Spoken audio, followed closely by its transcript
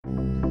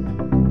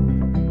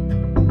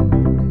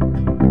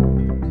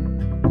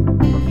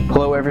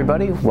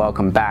everybody.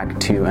 Welcome back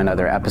to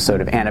another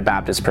episode of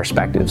Anabaptist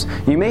Perspectives.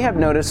 You may have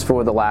noticed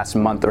for the last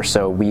month or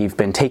so, we've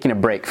been taking a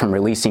break from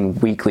releasing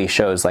weekly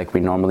shows like we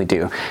normally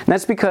do. And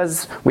that's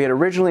because we had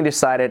originally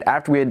decided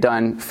after we had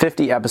done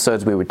 50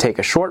 episodes, we would take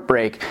a short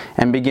break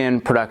and begin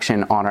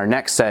production on our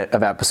next set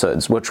of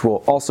episodes, which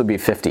will also be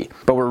 50.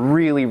 But we're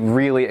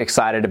really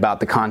excited about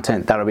the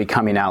content that'll be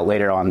coming out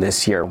later on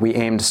this year. We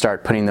aim to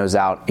start putting those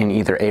out in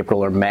either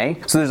April or May.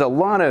 So there's a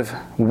lot of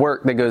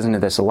work that goes into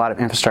this, a lot of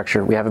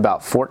infrastructure. We have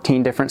about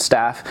 14 different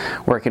staff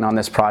working on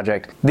this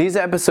project. These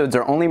episodes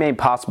are only made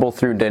possible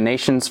through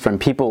donations from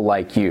people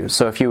like you.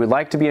 So if you would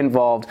like to be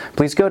involved,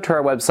 please go to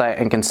our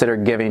website and consider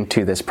giving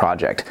to this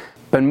project.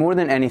 But more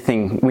than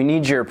anything, we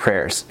need your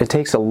prayers. It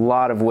takes a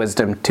lot of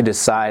wisdom to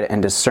decide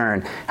and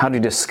discern how to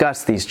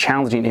discuss these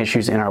challenging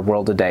issues in our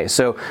world today.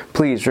 So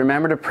please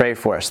remember to pray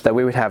for us that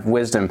we would have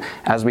wisdom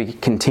as we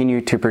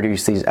continue to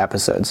produce these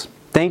episodes.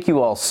 Thank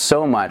you all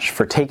so much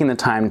for taking the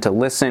time to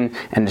listen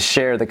and to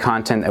share the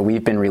content that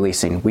we've been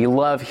releasing. We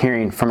love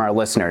hearing from our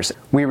listeners.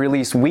 We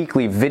release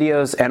weekly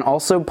videos and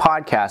also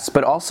podcasts,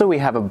 but also we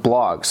have a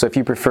blog. So if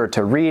you prefer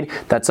to read,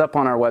 that's up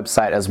on our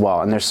website as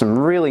well. And there's some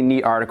really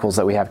neat articles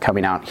that we have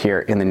coming out here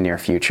in the near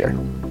future.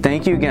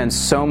 Thank you again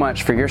so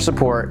much for your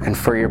support and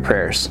for your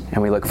prayers.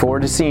 And we look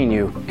forward to seeing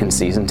you in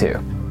Season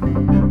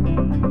 2.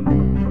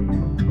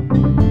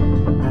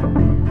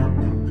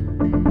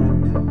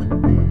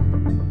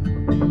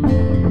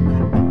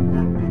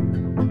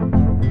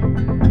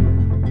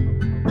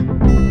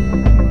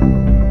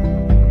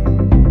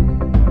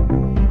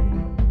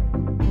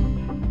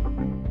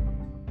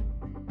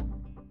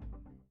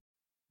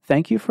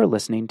 Thank you for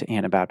listening to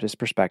Anabaptist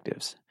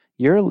Perspectives.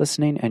 Your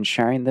listening and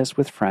sharing this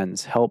with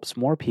friends helps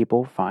more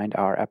people find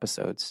our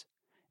episodes.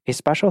 A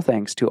special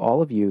thanks to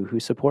all of you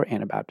who support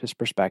Anabaptist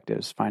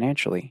Perspectives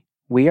financially.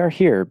 We are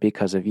here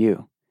because of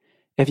you.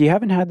 If you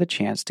haven't had the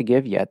chance to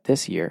give yet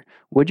this year,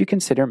 would you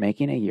consider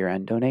making a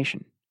year-end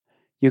donation?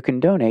 You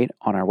can donate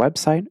on our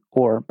website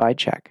or by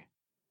check.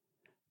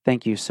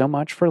 Thank you so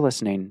much for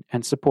listening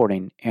and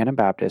supporting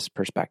Anabaptist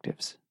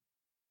Perspectives.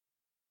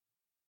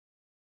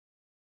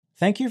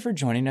 Thank you for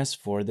joining us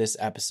for this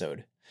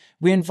episode.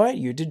 We invite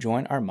you to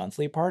join our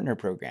monthly partner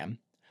program.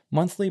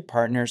 Monthly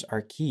partners are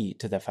key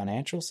to the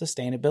financial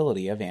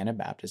sustainability of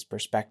Anabaptist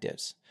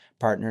Perspectives.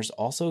 Partners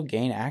also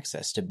gain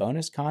access to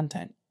bonus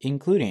content,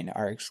 including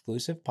our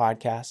exclusive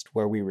podcast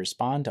where we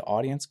respond to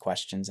audience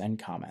questions and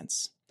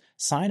comments.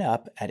 Sign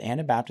up at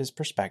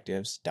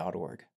anabaptistperspectives.org.